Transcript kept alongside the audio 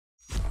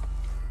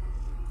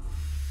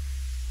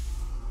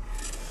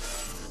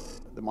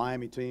the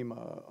Miami team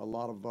a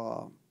lot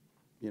of,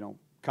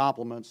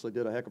 compliments. They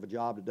did a heck of a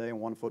job today and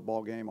won a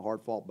football game, a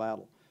hard-fought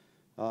battle.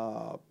 I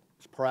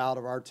was proud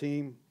of our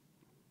team.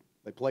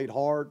 They played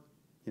hard.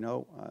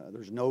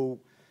 There's no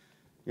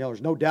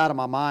doubt in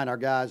my mind our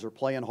guys are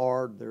playing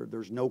hard.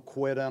 There's no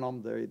quit in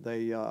them.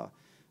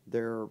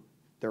 They're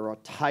a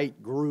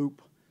tight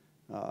group.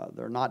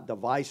 They're not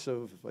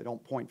divisive. They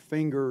don't point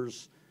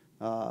fingers.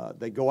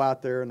 They go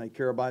out there and they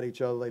care about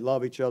each other. They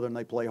love each other and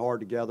they play hard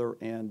together.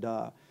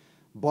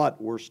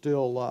 But we've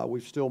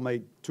still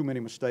made too many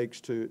mistakes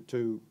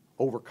to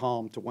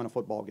overcome to win a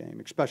football game,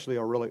 especially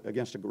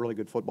against a really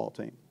good football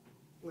team.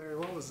 Larry,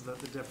 what was the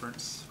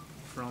difference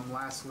from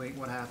last week,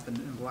 what happened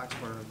in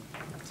Blacksburg,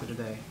 to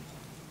today?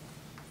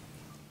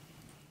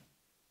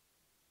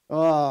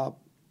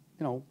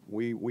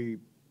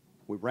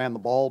 We ran the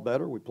ball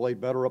better. We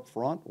played better up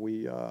front.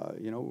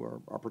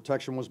 Our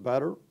protection was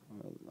better.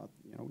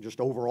 Just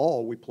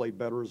overall, we played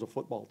better as a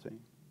football team.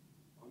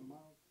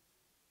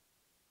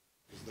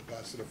 The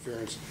pass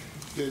interference.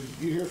 Did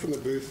you hear from the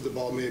booth that the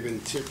ball may have been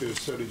tipped, or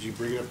so did you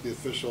bring it up to the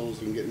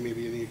officials and get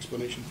maybe any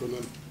explanation from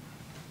them?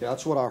 Yeah,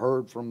 that's what I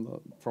heard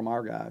from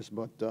our guys,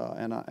 but I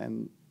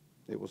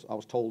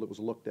was told it was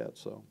looked at.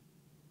 So,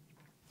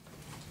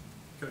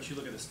 Coach, you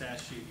look at the stat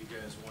sheet. You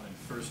guys won in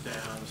first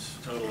downs,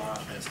 total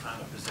offense,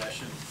 time of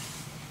possession.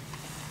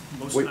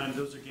 Most times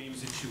those are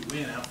games that you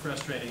win. How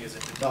frustrating is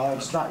it? No,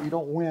 it's not. You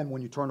don't win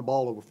when you turn the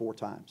ball over 4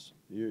 times.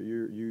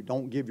 You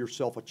don't give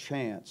yourself a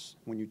chance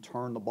when you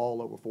turn the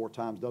ball over 4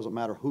 times. Doesn't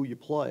matter who you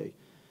play,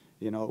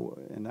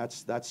 and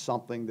that's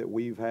something that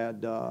we've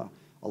had a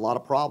lot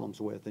of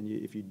problems with. And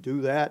if you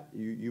do that,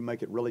 you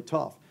make it really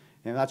tough.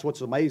 And that's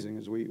what's amazing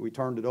is we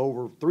turned it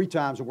over 3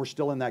 times and we're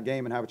still in that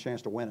game and have a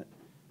chance to win it,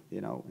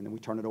 and then we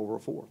turned it over a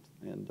 4th,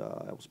 and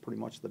that was pretty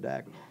much the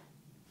dagger.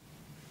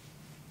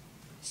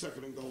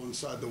 2nd and goal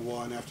inside the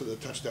 1 after the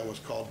touchdown was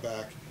called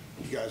back.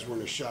 You guys were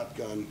in a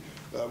shotgun.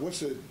 What's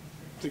the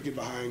thinking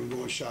behind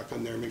going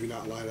shotgun there, maybe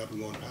not line up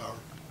and going power?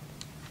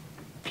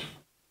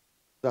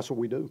 That's what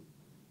we do.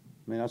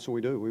 I mean, that's what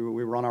we do.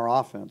 We run our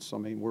offense. I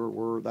mean,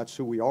 that's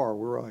who we are.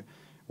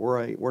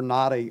 We're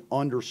not a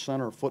under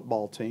center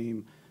football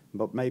team,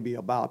 but maybe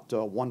about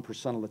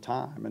 1% of the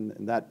time,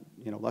 and that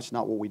that's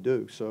not what we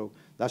do. So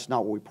that's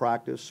not what we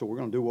practice. So we're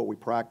going to do what we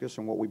practice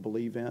and what we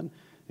believe in.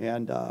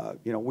 And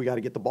we got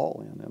to get the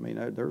ball in. I mean,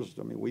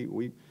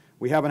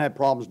 we haven't had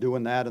problems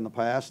doing that in the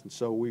past, and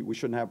so we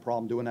shouldn't have a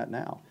problem doing that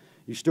now.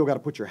 You still got to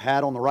put your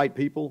hat on the right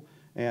people,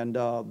 and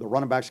the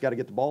running back's got to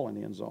get the ball in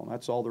the end zone.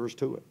 That's all there is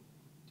to it.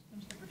 In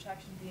terms of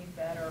protection being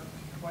better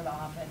for the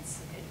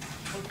offense, it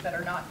looked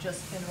better not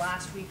just in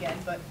last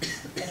weekend, but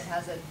it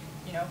has a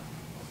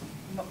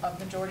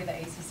majority of the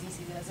ACC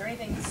season. Is there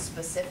anything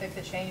specific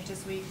that changed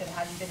this week that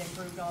hadn't been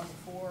improved on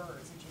before, or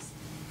is it just?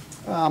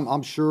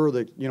 I'm sure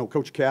that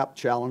Coach Cap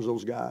challenged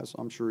those guys.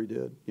 I'm sure he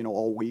did.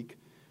 All week,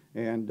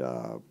 and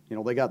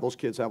those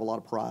kids have a lot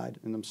of pride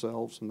in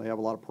themselves, and they have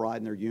a lot of pride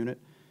in their unit,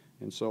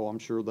 and so I'm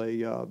sure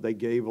they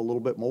gave a little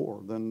bit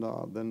more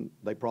than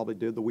they probably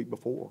did the week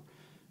before.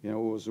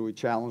 We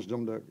challenged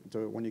them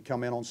to when you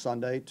come in on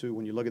Sunday to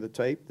when you look at the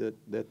tape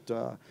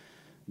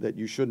that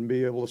you shouldn't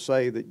be able to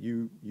say that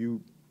you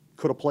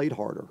could have played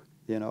harder.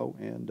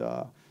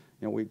 That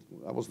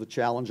was the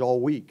challenge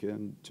all week,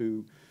 and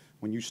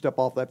when you step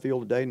off that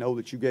field today, know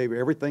that you gave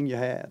everything you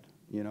had.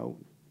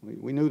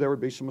 We knew there would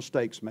be some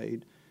mistakes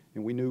made,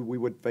 and we knew we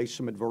would face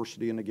some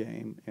adversity in the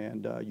game,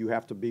 and you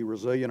have to be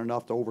resilient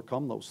enough to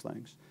overcome those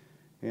things.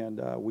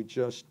 And we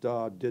just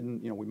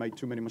didn't, we made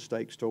too many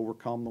mistakes to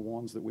overcome the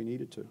ones that we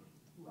needed to.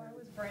 Why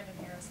was Brandon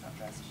Harris not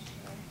dressed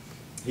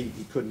today?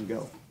 He couldn't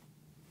go.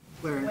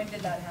 Larry. When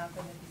did that happen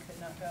that he could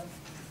not go?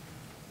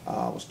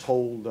 I was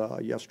told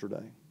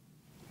yesterday.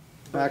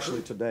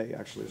 Actually, today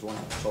is when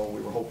I was told.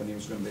 We were hoping he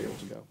was going to be able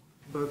to go.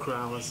 Bo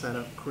Corrales had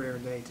a career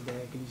day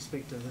today. Can you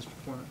speak to his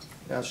performance?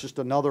 Yeah, it's just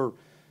another,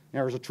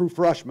 there's a true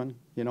freshman,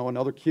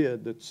 another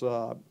kid that's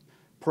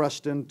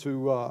pressed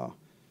into,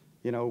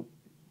 to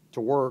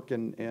work,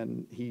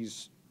 and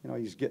he's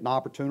getting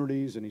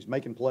opportunities, and he's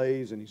making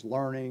plays, and he's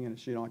learning, and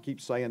it's, I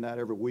keep saying that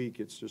every week.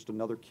 It's just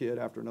another kid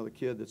after another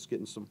kid that's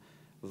getting some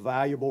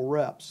valuable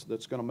reps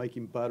that's going to make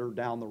him better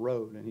down the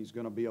road, and he's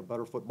going to be a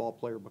better football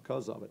player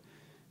because of it.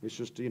 It's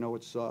just,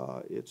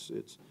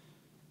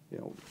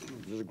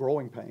 there's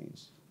growing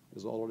pains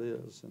is all it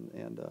is.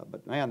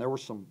 But man, there were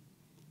some,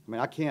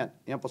 I can't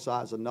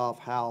emphasize enough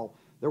how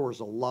there was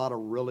a lot of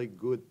really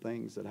good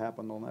things that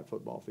happened on that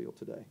football field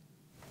today.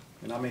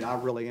 And I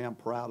really am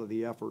proud of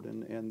the effort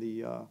and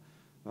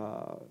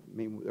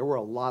there were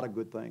a lot of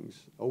good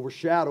things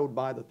overshadowed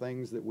by the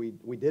things that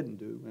we didn't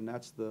do, and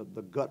that's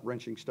the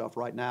gut-wrenching stuff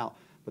right now.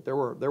 But there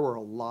were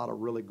a lot of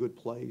really good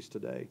plays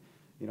today.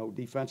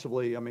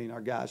 Defensively,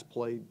 our guys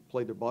played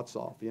their butts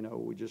off.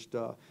 We just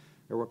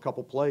there were a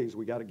couple plays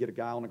we got to get a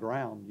guy on the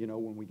ground.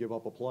 When we give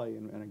up a play,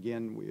 and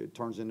again, it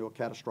turns into a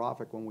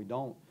catastrophic when we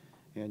don't,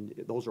 and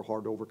those are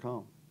hard to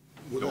overcome.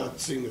 Without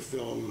seeing the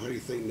film, how do you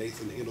think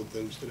Nathan handled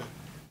things today?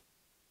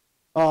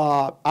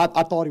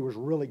 I thought he was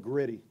really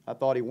gritty. I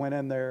thought he went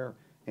in there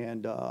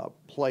and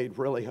played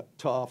really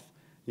tough,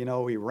 You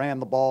know, he ran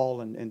the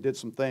ball and did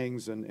some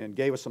things and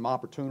gave us some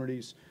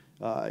opportunities.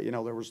 You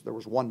know, there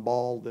was one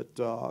ball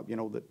that you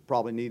know, that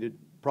probably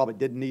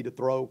didn't need to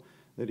throw,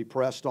 that he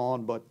pressed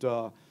on. But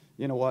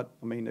you know what?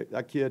 I mean,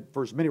 that kid,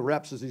 for as many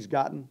reps as he's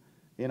gotten,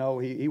 you know,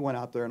 he went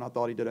out there and I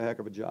thought he did a heck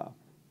of a job.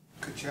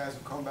 Could Chaz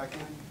have come back in?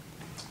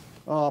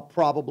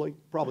 Probably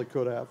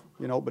could have,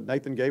 you know, but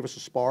Nathan gave us a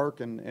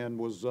spark and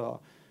was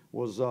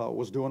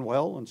doing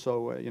well, and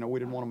so you know, we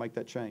didn't want to make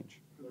that change.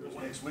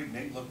 Next week,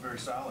 Nate looked very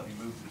solid.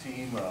 He moved the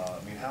team. I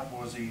mean, how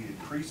was he in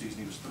preseason?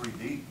 He was 3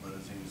 deep, but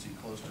is he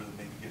close to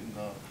maybe getting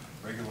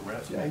regular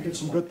reps? Yeah, he did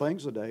some good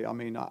things today. I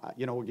mean,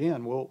 you know,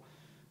 again,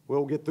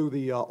 we'll get through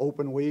the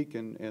open week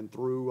and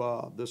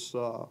through this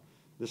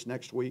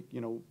next week,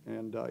 you know,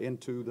 and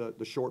into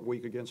the short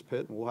week against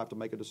Pitt, and we'll have to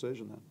make a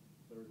decision then.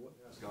 What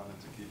has gone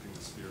into keeping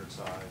the spirits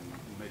high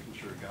and making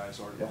sure guys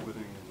aren't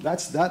quitting?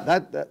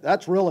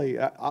 That's really,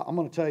 I'm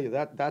going to tell you,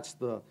 that's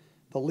the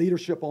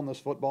leadership on this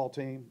football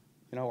team.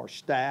 You know, our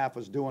staff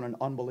is doing an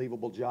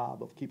unbelievable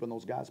job of keeping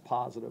those guys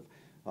positive.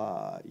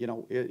 You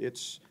know,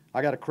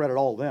 I got to credit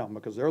all of them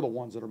because they're the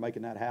ones that are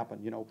making that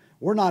happen. You know,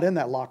 we're not in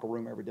that locker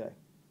room every day,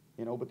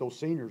 you know, but those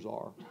seniors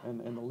are,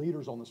 and the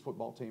leaders on this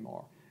football team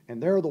are.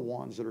 And they're the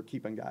ones that are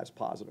keeping guys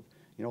positive.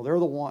 You know, they're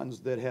the ones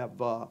that have,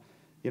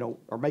 you know,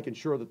 are making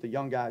sure that the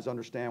young guys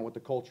understand what the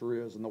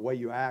culture is and the way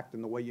you act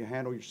and the way you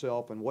handle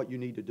yourself and what you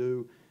need to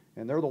do.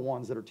 And they're the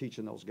ones that are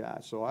teaching those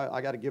guys. So I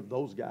got to give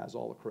those guys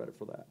all the credit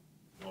for that.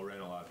 Y'all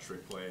ran a lot of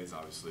trick plays.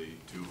 Obviously,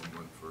 2 of them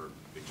went for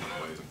big jump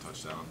plays and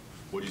touchdown.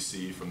 What do you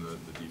see from the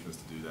defense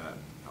to do that?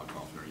 How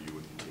confident are you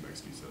with the team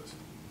executes those?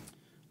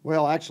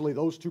 Well, actually,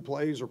 those 2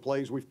 plays are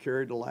plays we've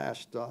carried the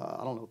last,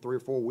 I don't know, 3 or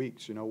 4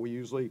 weeks. You know, we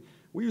usually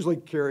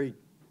carry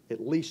at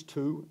least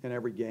 2 in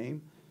every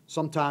game.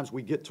 Sometimes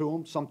we get to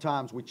them.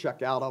 Sometimes we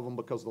check out of them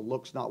because the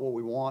look's not what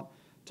we want.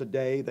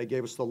 Today, they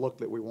gave us the look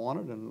that we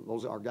wanted, and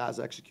our guys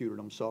executed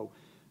them. So,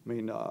 I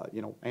mean,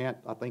 you know,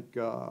 I think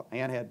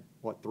Ant had,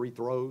 what, 3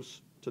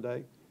 throws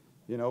today,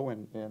 you know,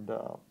 and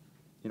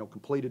you know,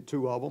 completed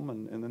 2 of them,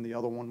 and then the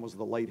other one was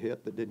the late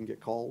hit that didn't get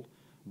called.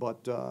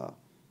 But,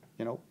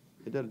 you know,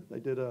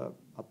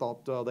 I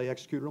thought they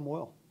executed them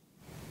well.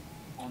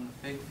 On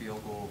the fake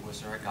field goal,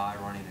 was there a guy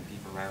running a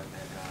deeper route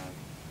that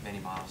Manny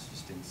Miles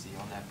just didn't see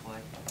on that play?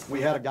 We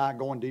had a guy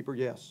going deeper,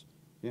 yes.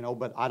 You know,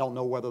 but I don't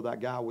know whether that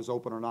guy was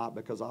open or not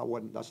because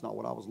that's not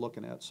what I was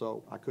looking at,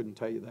 so I couldn't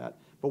tell you that.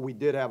 But we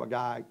did have a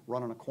guy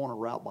running a corner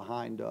route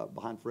behind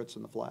Fritz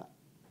in the flat.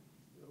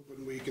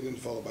 Open week and then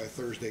followed by a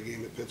Thursday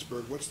game at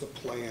Pittsburgh. What's the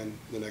plan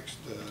the next?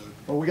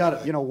 Well, we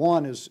got, you know,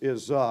 one is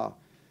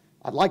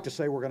I'd like to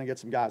say we're going to get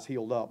some guys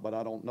healed up, but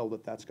I don't know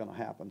that that's going to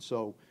happen.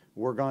 So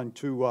we're going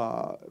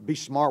to be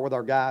smart with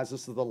our guys.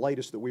 This is the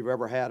latest that we've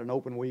ever had an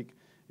open week,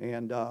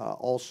 and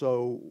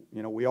also,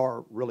 you know, we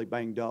are really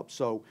banged up.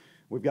 So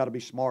we've got to be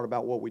smart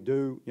about what we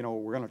do. You know,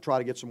 we're going to try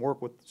to get some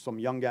work with some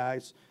young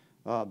guys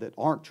that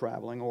aren't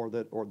traveling or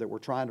that we're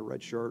trying to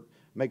redshirt.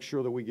 Make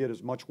sure that we get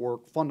as much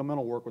work,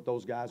 fundamental work with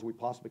those guys as we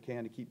possibly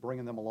can to keep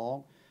bringing them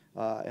along.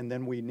 And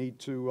then we need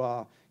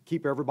to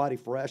keep everybody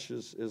fresh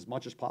as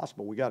much as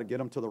possible. We got to get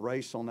them to the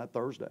race on that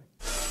Thursday.